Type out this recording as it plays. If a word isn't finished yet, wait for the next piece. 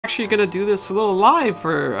actually going to do this a little live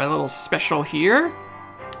for a little special here.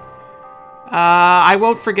 I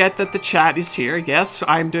won't forget that the chat is here. Yes,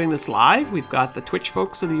 I'm doing this live. We've got the Twitch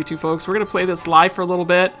folks and the YouTube folks. We're going to play this live for a little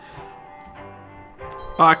bit.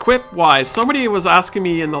 Equip-wise, somebody was asking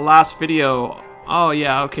me in the last video. Oh,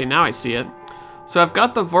 yeah, okay, now I see it. So I've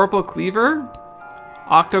got the Vorpal Cleaver,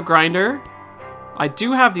 Octo Grinder. I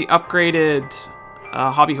do have the upgraded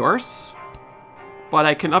Hobby Horse, but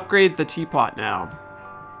I can upgrade the Teapot now,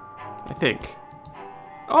 I think.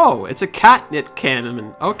 Oh, it's a Catnip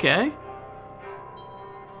Cannon. Okay.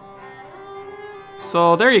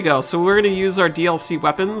 So there you go. So we're going to use our DLC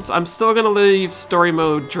weapons. I'm still going to leave story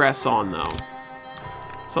mode dress on though.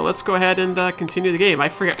 So let's go ahead and continue the game. I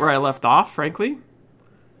forget where I left off, frankly.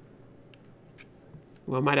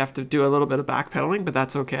 We might have to do a little bit of backpedaling, but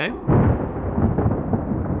that's okay.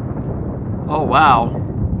 Oh wow.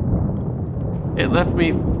 It left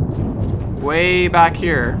me way back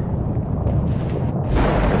here.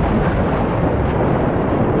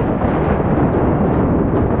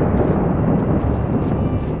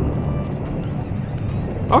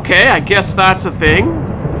 Okay, I guess that's a thing.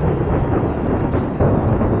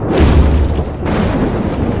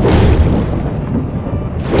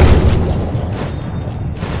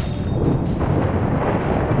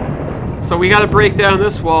 So we gotta break down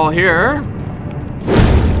this wall here.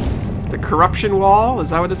 The corruption wall,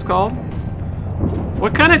 is that what it's called?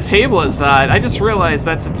 What kind of table is that? I just realized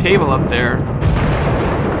that's a table up there.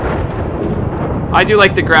 I do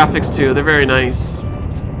like the graphics too, they're very nice.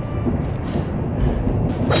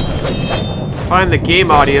 I find the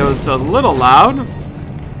game audio is a little loud.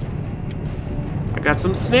 I got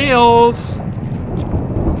some snails.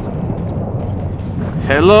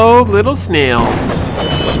 Hello, little snails.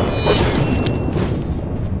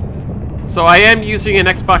 So I am using an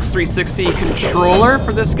Xbox 360 controller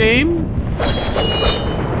for this game.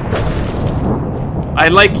 I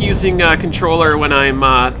like using a controller when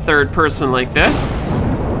I'm third person like this.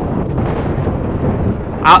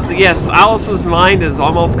 Yes, Alice's mind is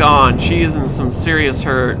almost gone. She is in some serious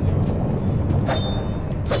hurt.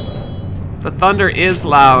 The thunder is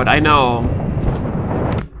loud, I know.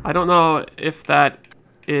 I don't know if that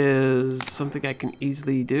is something I can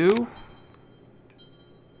easily do.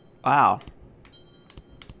 Wow.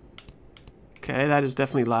 Okay, that is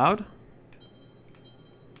definitely loud.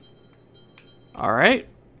 Alright.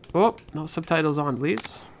 Oh, no subtitles on,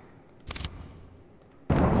 please.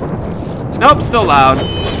 Nope, still loud.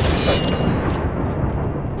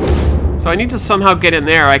 So I need to somehow get in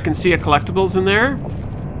there. I can see a collectibles in there.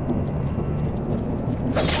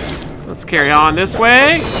 Let's carry on this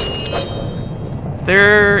way.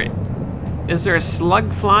 Is there a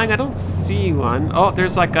slug flying? I don't see one. Oh,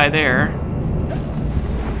 there's that guy there.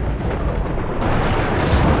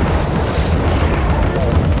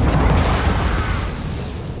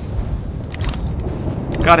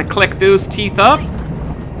 Gotta click those teeth up.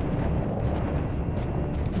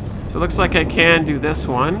 So it looks like I can do this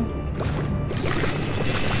one.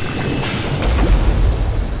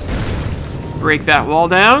 Break that wall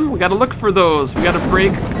down. We gotta look for those. We gotta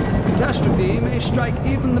break. Catastrophe may strike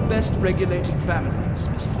even the best regulated families,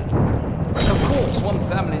 Mr. Little. Of course, one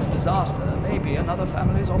family's disaster may be another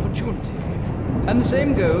family's opportunity. And the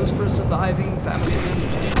same goes for a surviving family member,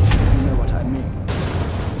 if you know what I mean.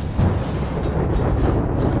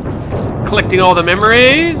 Collecting all the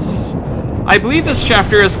memories. I believe this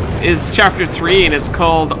chapter is chapter 3 and it's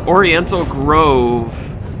called Oriental Grove.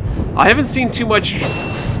 I haven't seen too much,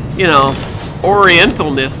 you know,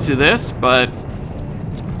 orientalness to this, but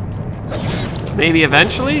maybe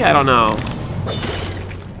eventually? I don't know.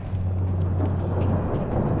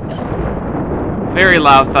 Very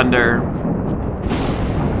loud thunder.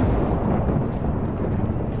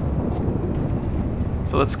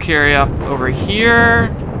 So let's carry up over here.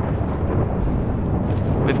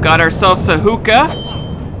 We've got ourselves a hookah.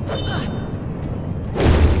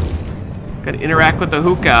 Gotta interact with the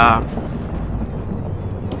hookah.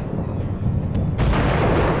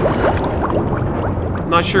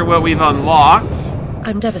 Not sure what we've unlocked.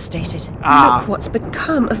 I'm devastated. Look what's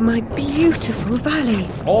become of my beautiful valley.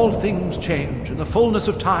 All things change in the fullness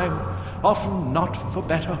of time, often not for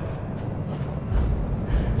better.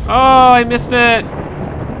 Oh, I missed it.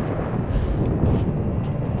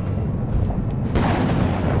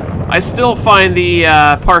 I still find the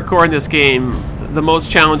parkour in this game the most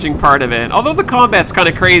challenging part of it. Although the combat's kind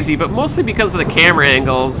of crazy, but mostly because of the camera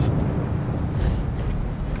angles.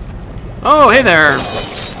 Oh, hey there.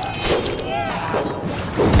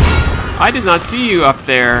 I did not see you up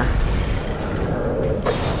there.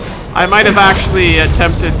 I might have actually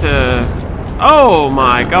attempted to... Oh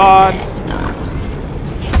my god.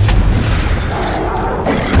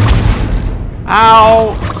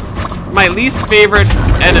 Ow! My least favorite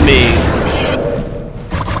enemy.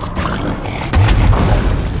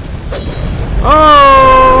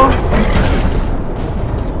 Oh!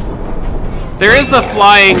 There is a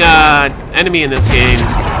flying enemy in this game.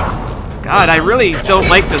 God, I really don't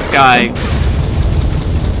like this guy.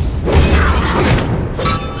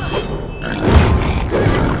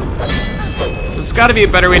 There's got to be a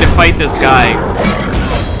better way to fight this guy.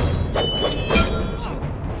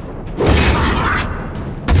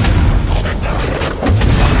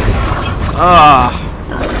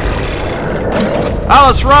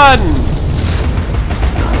 Alice, run!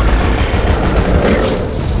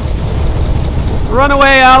 Run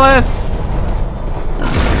away, Alice!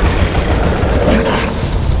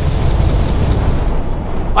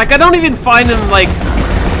 Like, I don't even find him, like...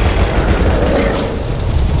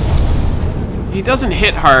 He doesn't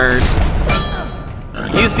hit hard.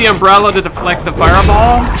 Use the umbrella to deflect the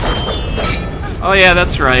fireball? Oh yeah,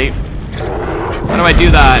 that's right. How do I do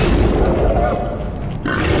that?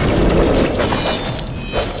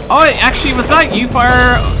 Oh, actually, was that you,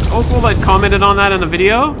 Fire Opal, that commented on that in the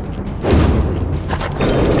video?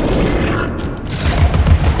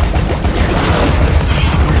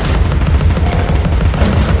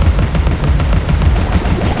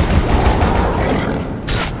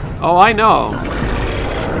 Oh, I know.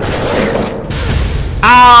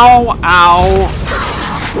 Ow! Ow!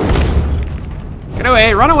 Get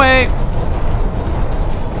away! Run away!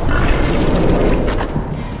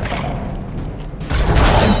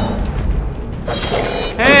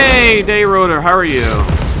 Hey, Day Rotor, how are you?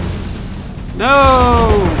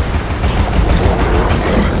 No!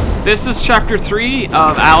 This is Chapter 3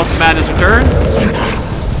 of Alice Madness Returns.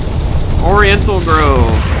 Oriental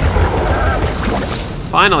Grove.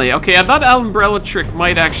 Finally. Okay, I thought that umbrella trick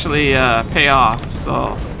might actually pay off,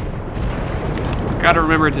 so... Gotta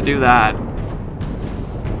remember to do that.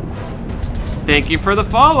 Thank you for the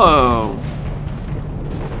follow!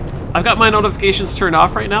 I've got my notifications turned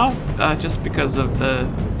off right now, just because of the...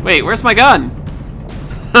 Wait, where's my gun?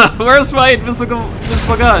 Where's my invisible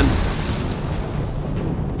gun?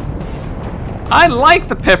 I like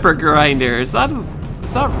the pepper grinder. Is that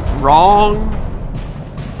wrong?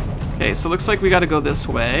 Okay, so it looks like we gotta go this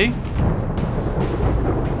way.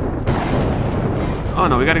 Oh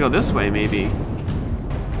no, we gotta go this way, maybe.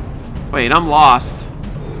 Wait, I'm lost.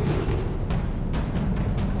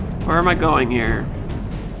 Where am I going here?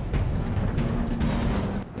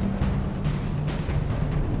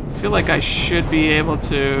 I feel like I should be able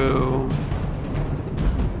to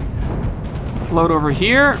float over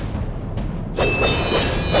here.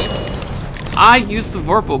 I use the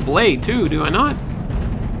Vorpal blade too, do I not?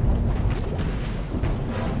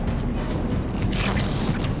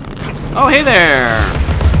 Oh, hey there!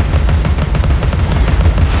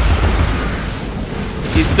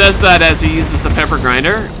 He says that as he uses the pepper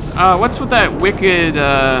grinder. What's with that wicked,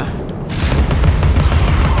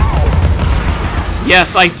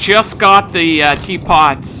 Yes, I just got the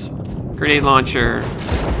teapot's grenade launcher.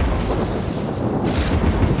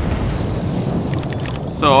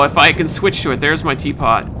 So if I can switch to it, there's my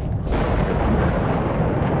teapot.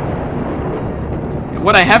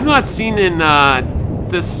 What I have not seen in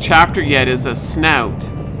this chapter yet is a snout.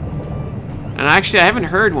 And actually, I haven't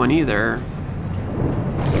heard one either.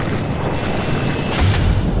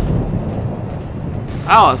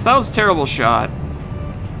 Alice, that was a terrible shot.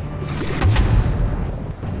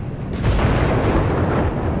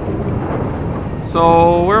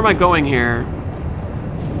 So, where am I going here?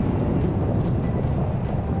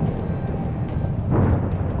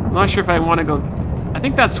 I'm not sure if I want to go... I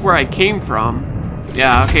think that's where I came from.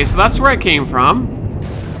 Yeah, okay, so that's where I came from.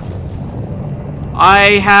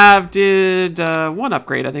 I did one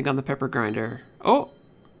upgrade, I think, on the pepper grinder. Oh,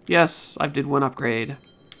 yes, I did one upgrade.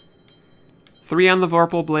 3 on the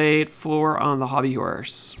Vorpal blade, 4 on the hobby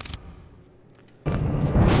horse.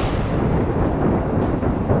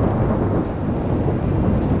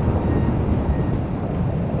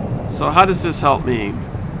 So how does this help me?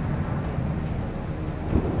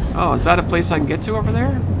 Oh, is that a place I can get to over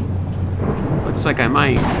there? Looks like I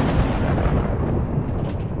might.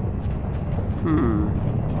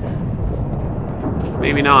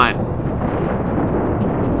 Maybe not.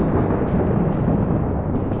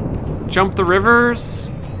 Jump the rivers.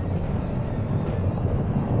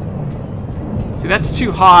 See, that's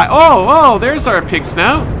too high. Oh, there's our pig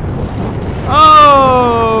snout.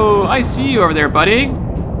 Oh, I see you over there, buddy.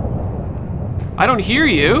 I don't hear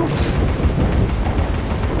you.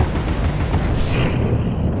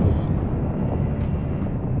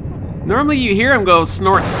 Normally you hear him go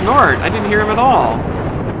snort, snort. I didn't hear him at all.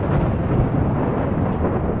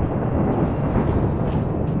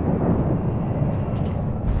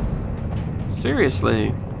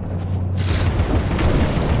 Seriously.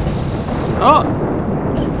 Oh!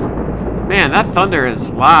 Man, that thunder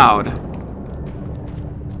is loud.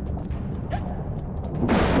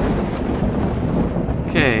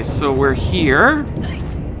 Okay, so we're here.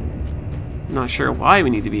 Not sure why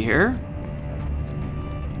we need to be here.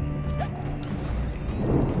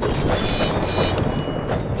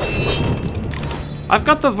 I've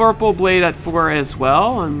got the Vorpal blade at 4 as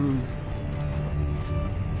well, and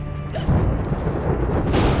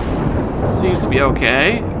seems to be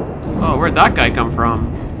okay. Oh, where'd that guy come from?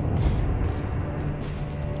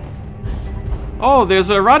 Oh, there's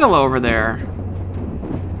a Rutledge over there.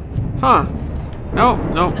 Huh. No,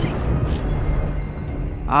 no.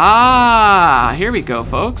 Ah, here we go,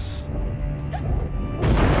 folks.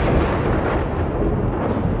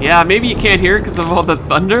 Yeah, maybe you can't hear it because of all the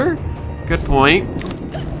thunder. Good point.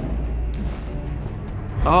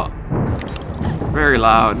 Oh, very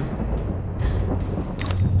loud.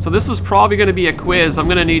 So this is probably going to be a quiz. I'm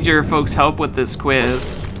going to need your folks' help with this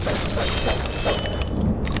quiz.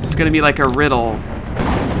 It's going to be like a riddle.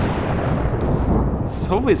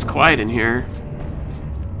 Hopefully it's quiet in here.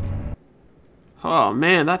 Oh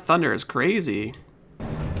man, that thunder is crazy.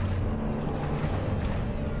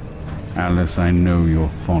 Alice, I know your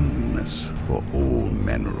fondness for all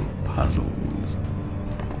manner of puzzles.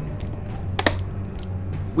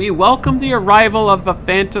 We welcome the arrival of a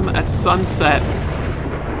phantom at sunset,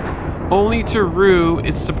 only to rue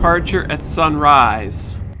its departure at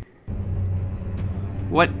sunrise.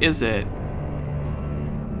 What is it?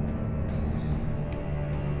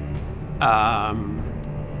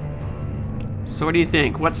 So what do you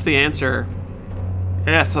think? What's the answer?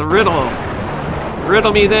 Yes, a riddle.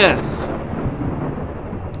 Riddle me this.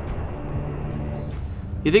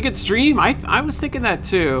 You think it's dream? I was thinking that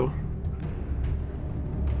too.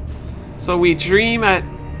 So we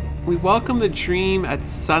welcome the dream at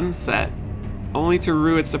sunset, only to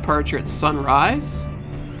rue its departure at sunrise?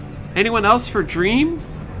 Anyone else for dream?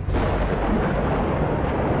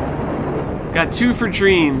 Got 2 for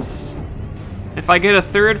dreams. If I get a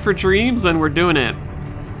 3rd for dreams, then we're doing it.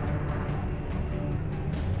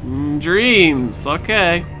 Dreams,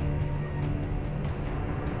 okay.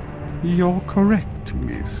 You're correct,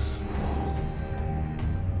 miss.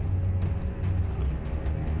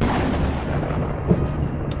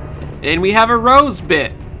 And we have a rose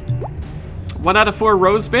bit. 1 out of 4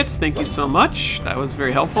 rose bits, thank you so much. That was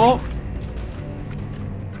very helpful.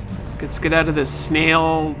 Let's get out of this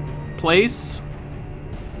snail place.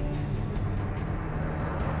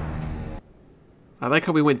 I like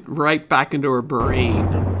how we went right back into her brain.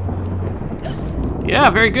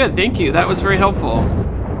 Yeah, very good, thank you. That was very helpful.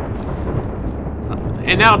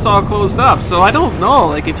 And now it's all closed up, so I don't know,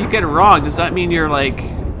 like, if you get it wrong, does that mean you're like,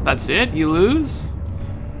 that's it, you lose?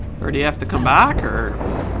 Or do you have to come back, or?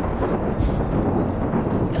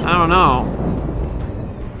 I don't know.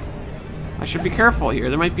 I should be careful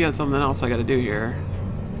here. There might be something else I gotta do here.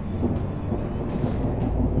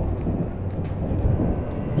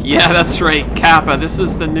 Yeah, that's right, Kappa. This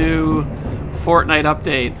is the new Fortnite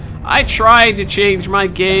update. I tried to change my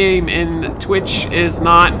game and Twitch is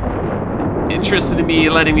not interested in me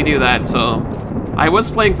letting me do that, so I was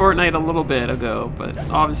playing Fortnite a little bit ago, but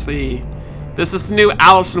obviously this is the new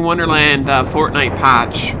Alice in Wonderland Fortnite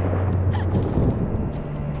patch.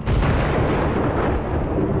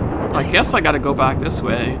 So I guess I gotta go back this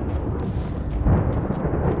way.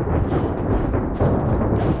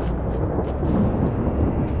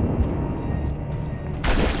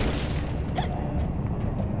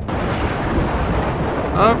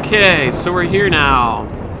 Okay, so we're here now.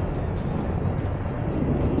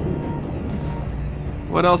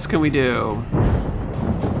 What else can we do?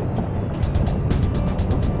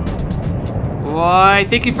 Why,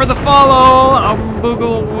 thank you for the follow!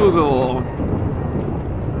 Boogle woogle.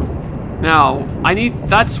 Now,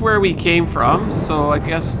 that's where we came from, so I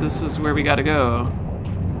guess this is where we gotta go.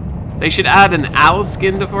 They should add an Alice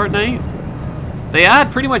skin to Fortnite. They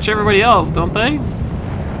add pretty much everybody else, don't they?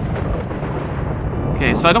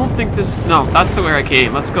 Okay, so I don't think this... No, that's the way I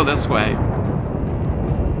came. Let's go this way.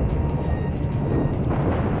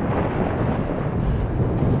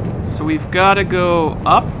 So we've got to go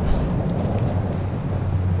up.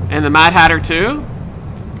 And the Mad Hatter too?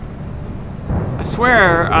 I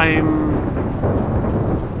swear I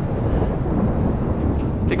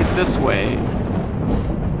think it's this way.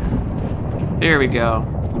 There we go.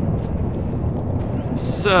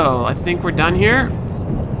 So, I think we're done here.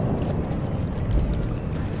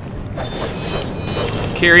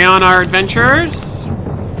 Carry on our adventures.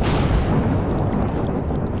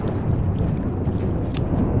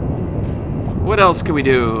 What else can we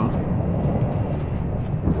do?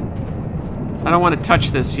 I don't want to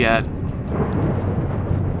touch this yet.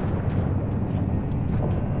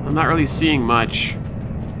 I'm not really seeing much.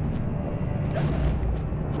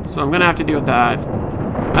 So I'm gonna have to deal with that.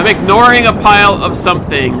 I'm ignoring a pile of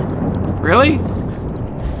something. Really?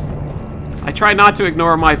 I try not to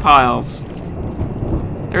ignore my piles.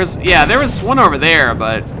 There was one over there,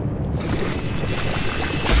 but...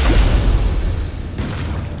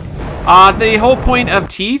 the whole point of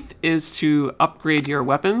teeth is to upgrade your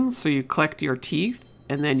weapons. So you collect your teeth,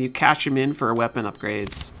 and then you cash them in for weapon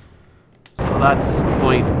upgrades. So that's the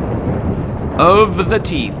point of the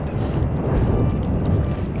teeth.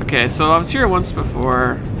 Okay, so I was here once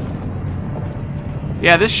before.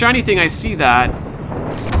 Yeah, this shiny thing, I see that.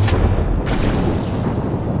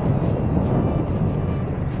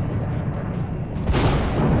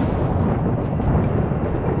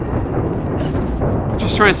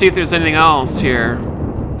 Just trying to see if there's anything else here.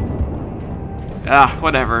 Ah,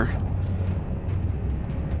 whatever.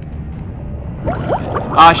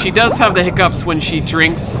 She does have the hiccups when she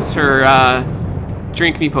drinks her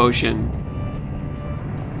drink me potion.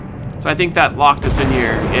 So I think that locked us in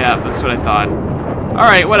here. Yeah, that's what I thought.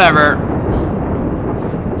 Alright, whatever.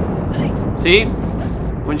 See?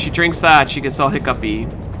 When she drinks that, she gets all hiccupy.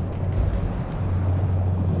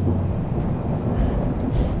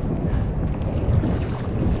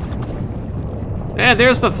 Yeah,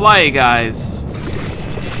 there's the fly, guys.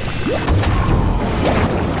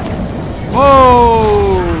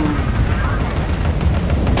 Whoa!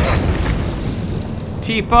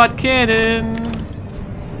 Teapot cannon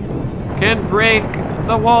can break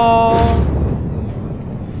the wall.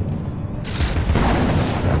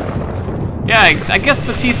 Yeah, I guess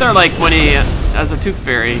the teeth are like when he has a tooth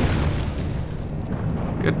fairy.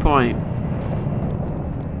 Good point.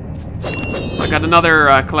 So I got another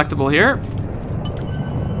collectible here.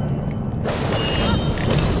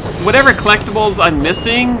 Whatever collectibles I'm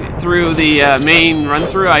missing through the main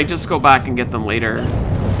run-through, I just go back and get them later.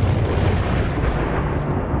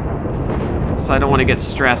 So I don't want to get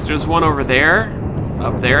stressed. There's one over there.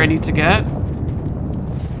 Up there I need to get.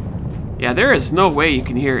 Yeah, there is no way you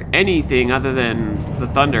can hear anything other than the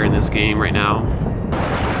thunder in this game right now.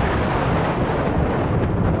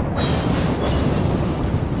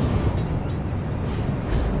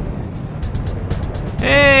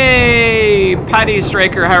 Hey, Patty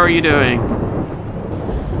Striker, how are you doing?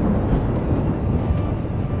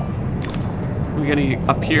 We're gonna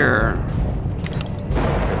up here.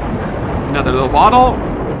 Another little bottle.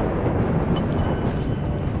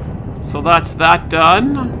 So that's that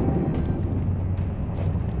done.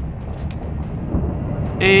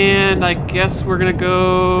 And I guess we're gonna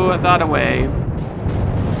go that away.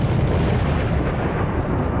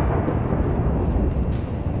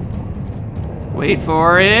 Wait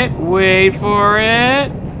for it, wait for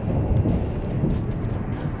it.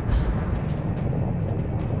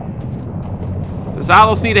 Does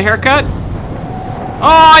Alice need a haircut?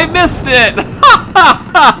 Oh, I missed it!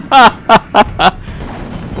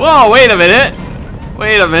 Whoa, wait a minute.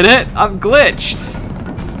 Wait a minute, I'm glitched.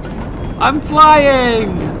 I'm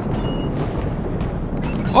flying!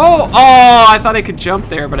 Oh, I thought I could jump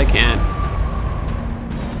there, but I can't.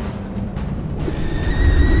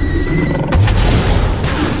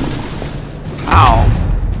 Ow.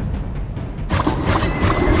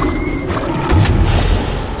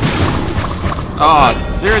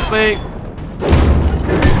 Oh, seriously?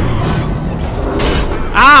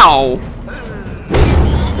 Ow!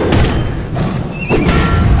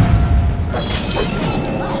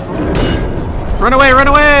 Run away, run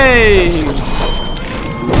away!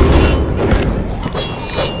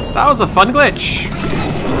 That was a fun glitch.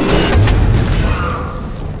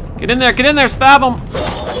 Get in there, stab him!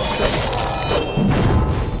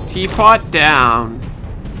 Teapot down.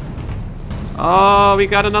 Oh, we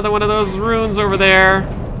got another one of those runes over there.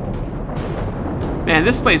 Man,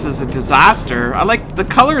 this place is a disaster. I like the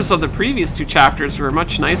colors of the previous two chapters were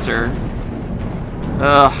much nicer.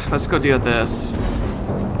 Ugh, let's go deal with this.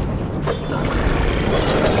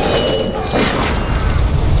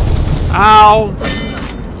 Ow!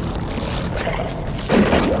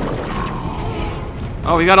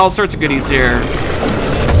 Oh, we got all sorts of goodies here.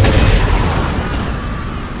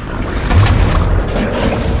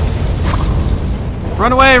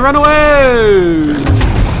 Run away, run away!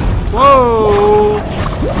 Whoa!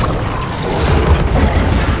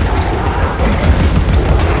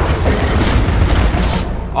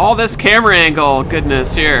 All this camera angle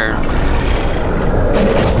goodness here.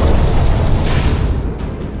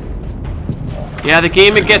 Yeah, the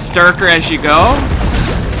game, it gets darker as you go.